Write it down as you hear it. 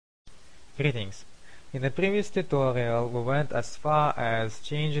Greetings. In the previous tutorial, we went as far as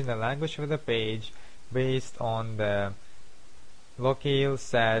changing the language of the page based on the locale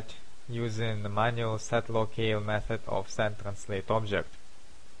set using the manual set locale method of Zend Translate object.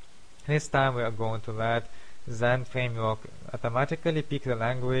 This time we are going to let Zend Framework automatically pick the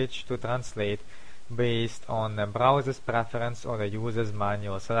language to translate based on the browser's preference or the user's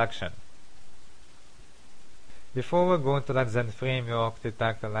manual selection. Before we're going to let Zend Framework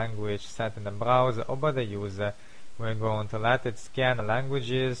detect the language set in the browser or by the user, we're going to let it scan the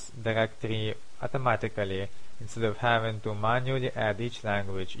languages directory automatically instead of having to manually add each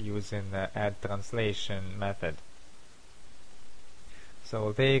language using the add translation method. So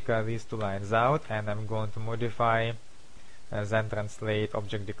we'll take these two lines out and I'm going to modify Zend Translate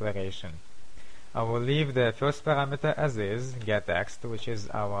object declaration. I will leave the first parameter as is, getText, which is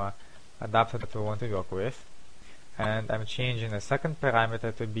our adapter that we want to work with. And I'm changing the second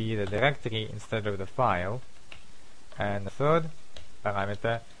parameter to be the directory instead of the file, and the third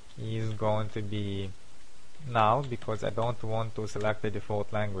parameter is going to be null because I don't want to select the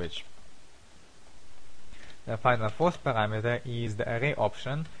default language. The final fourth parameter is the array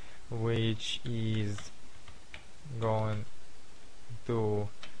option, which is going to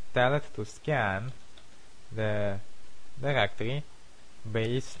tell it to scan the directory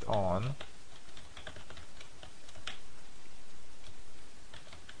based on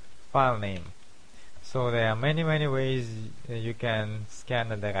file name. So there are many ways you can scan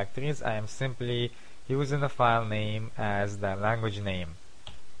the directories. I am simply using the file name as the language name.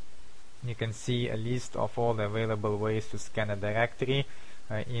 You can see a list of all the available ways to scan a directory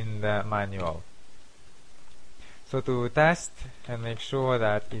in the manual. So to test and make sure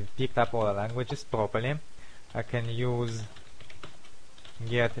that it picked up all the languages properly, I can use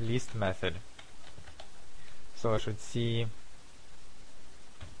getList method. So I should see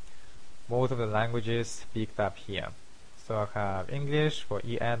both of the languages picked up here. So I have English for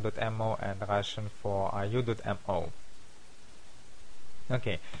en.mo and Russian for ru.mo.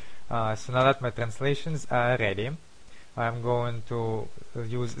 Okay, so now that my translations are ready, I'm going to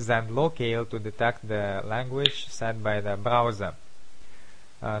use Zend Locale to detect the language set by the browser.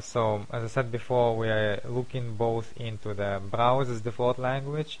 So as I said before, we are looking both into the browser's default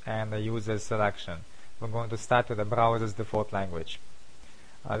language and the user's selection. We're going to start with the browser's default language.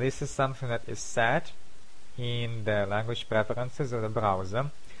 This is something that is set in the language preferences of the browser.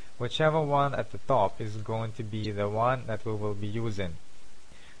 Whichever one at the top is going to be the one that we will be using.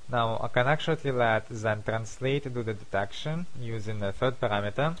 Now I can actually let Zend Translate do the detection using the third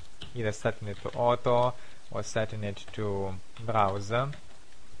parameter, either setting it to auto or setting it to browser.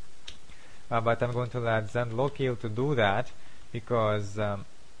 But I'm going to let Zend Locale to do that because I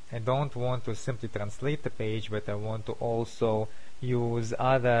don't want to simply translate the page, but I want to also use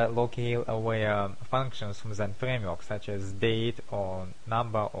other locale-aware functions from Zend Framework, such as date or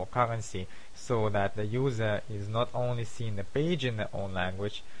number or currency, so that the user is not only seeing the page in their own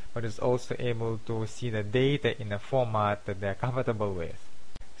language, but is also able to see the data in a format that they're comfortable with.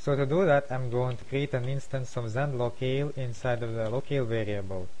 So to do that, I'm going to create an instance of Zend Locale inside of the locale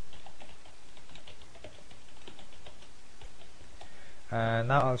variable.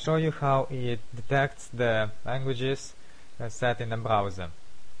 Now I'll show you how it detects the languages set in the browser.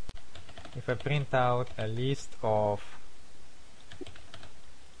 If I print out a list of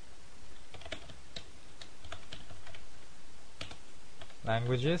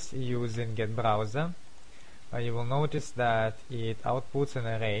languages using getBrowser, you will notice that it outputs an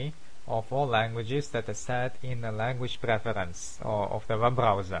array of all languages that are set in the language preference of the web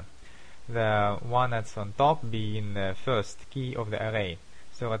browser. The one that's on top being the first key of the array.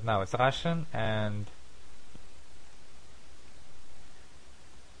 So right now it's Russian, and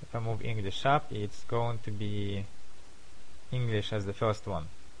if I move English up, it's going to be English as the first one.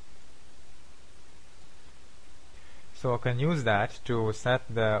 So I can use that to set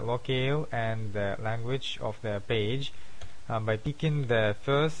the locale and the language of the page by picking the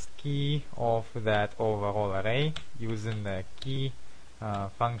first key of that overall array using the key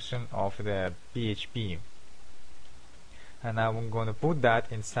function of the PHP. And now I'm going to put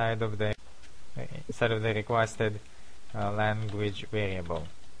that inside of the requested language variable.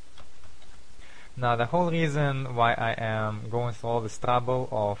 Now the whole reason why I am going through all this trouble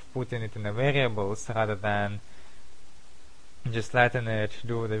of putting it in the variables rather than just letting it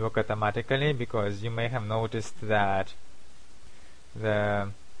do the work automatically, because you may have noticed that the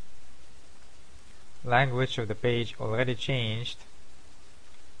language of the page already changed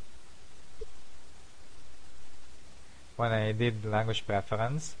when I did the language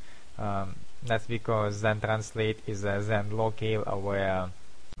preference. That's because Zend Translate is a Zend Locale aware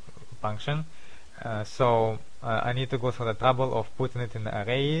function. So I need to go through the trouble of putting it in the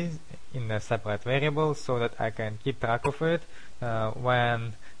array in a separate variable so that I can keep track of it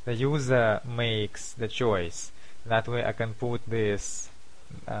when the user makes the choice. That way I can put this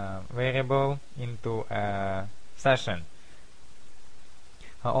variable into a session.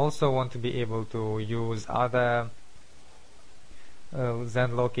 I also want to be able to use other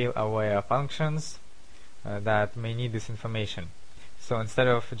Zend Locale aware functions that may need this information. So instead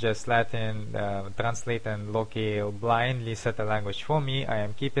of just letting Translate and Locale blindly set a language for me, I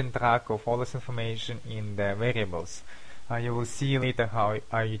am keeping track of all this information in the variables. You will see later how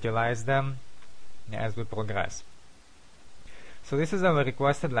I utilize them as we progress. So this is our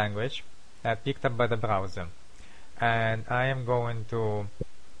requested language picked up by the browser, and I am going to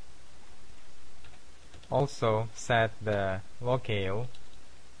also set the locale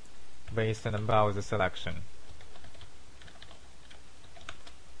based on a browser selection.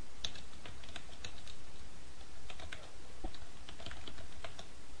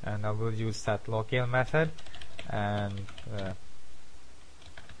 And I will use set locale method, and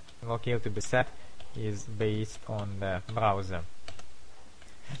locale to be set is based on the browser.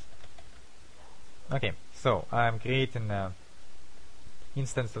 Okay, so I'm creating an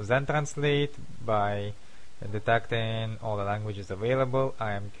instance of Zend Translate by detecting all the languages available.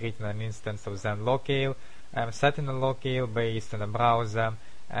 I am creating an instance of Zend Locale. I'm setting the locale based on the browser,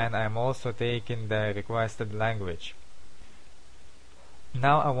 and I'm also taking the requested language.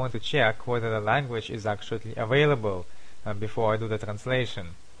 Now I want to check whether the language is actually available before I do the translation.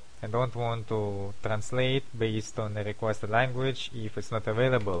 I don't want to translate based on the requested language if it's not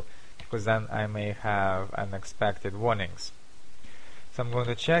available, because then I may have unexpected warnings. So I'm going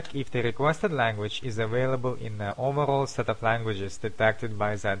to check if the requested language is available in the overall set of languages detected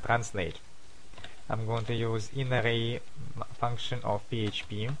by Zend Translate. I'm going to use inArray function of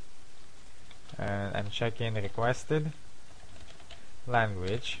PHP, and I'm checking requested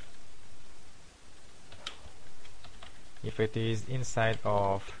language if it is inside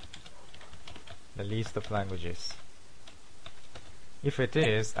of the list of languages. If it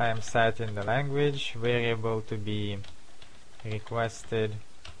is, I am setting the language variable to be requested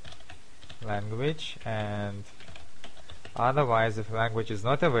language, and otherwise, if language is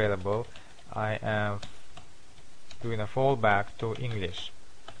not available, I am doing a fallback to English.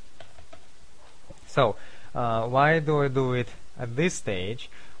 So why do I do it at this stage?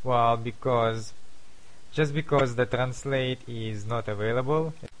 Well, just because the translate is not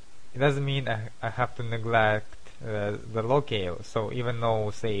available, it doesn't mean I have to neglect the locale. So even though,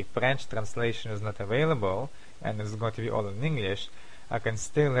 say, French translation is not available and it's going to be all in English, I can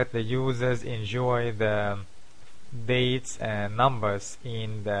still let the users enjoy the dates and numbers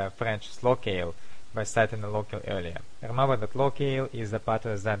in the French locale by setting the locale earlier. Remember that locale is a part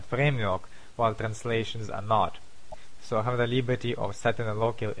of the Zend Framework, while translations are not. So I have the liberty of setting the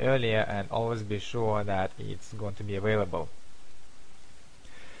locale earlier and always be sure that it's going to be available.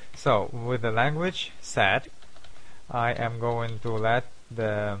 So with the language set, I am going to let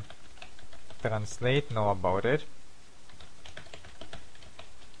the translate know about it.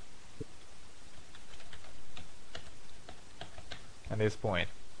 At this point.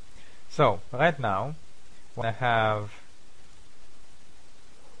 So right now, when I have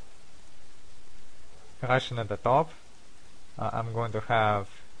Russian at the top, I'm going to have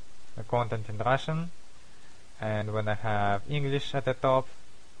the content in Russian, and when I have English at the top,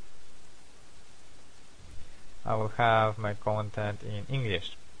 I will have my content in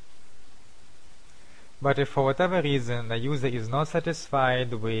English. But if for whatever reason the user is not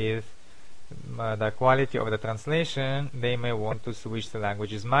satisfied with the quality of the translation, they may want to switch the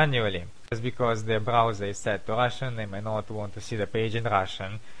languages manually. Just because their browser is set to Russian, they may not want to see the page in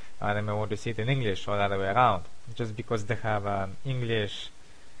Russian, they may want to see it in English or the other way around. Just because they have English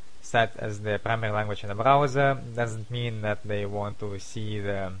set as their primary language in the browser doesn't mean that they want to see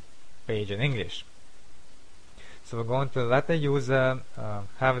the page in English. So we're going to let the user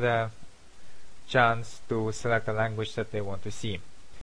have the chance to select the language that they want to see.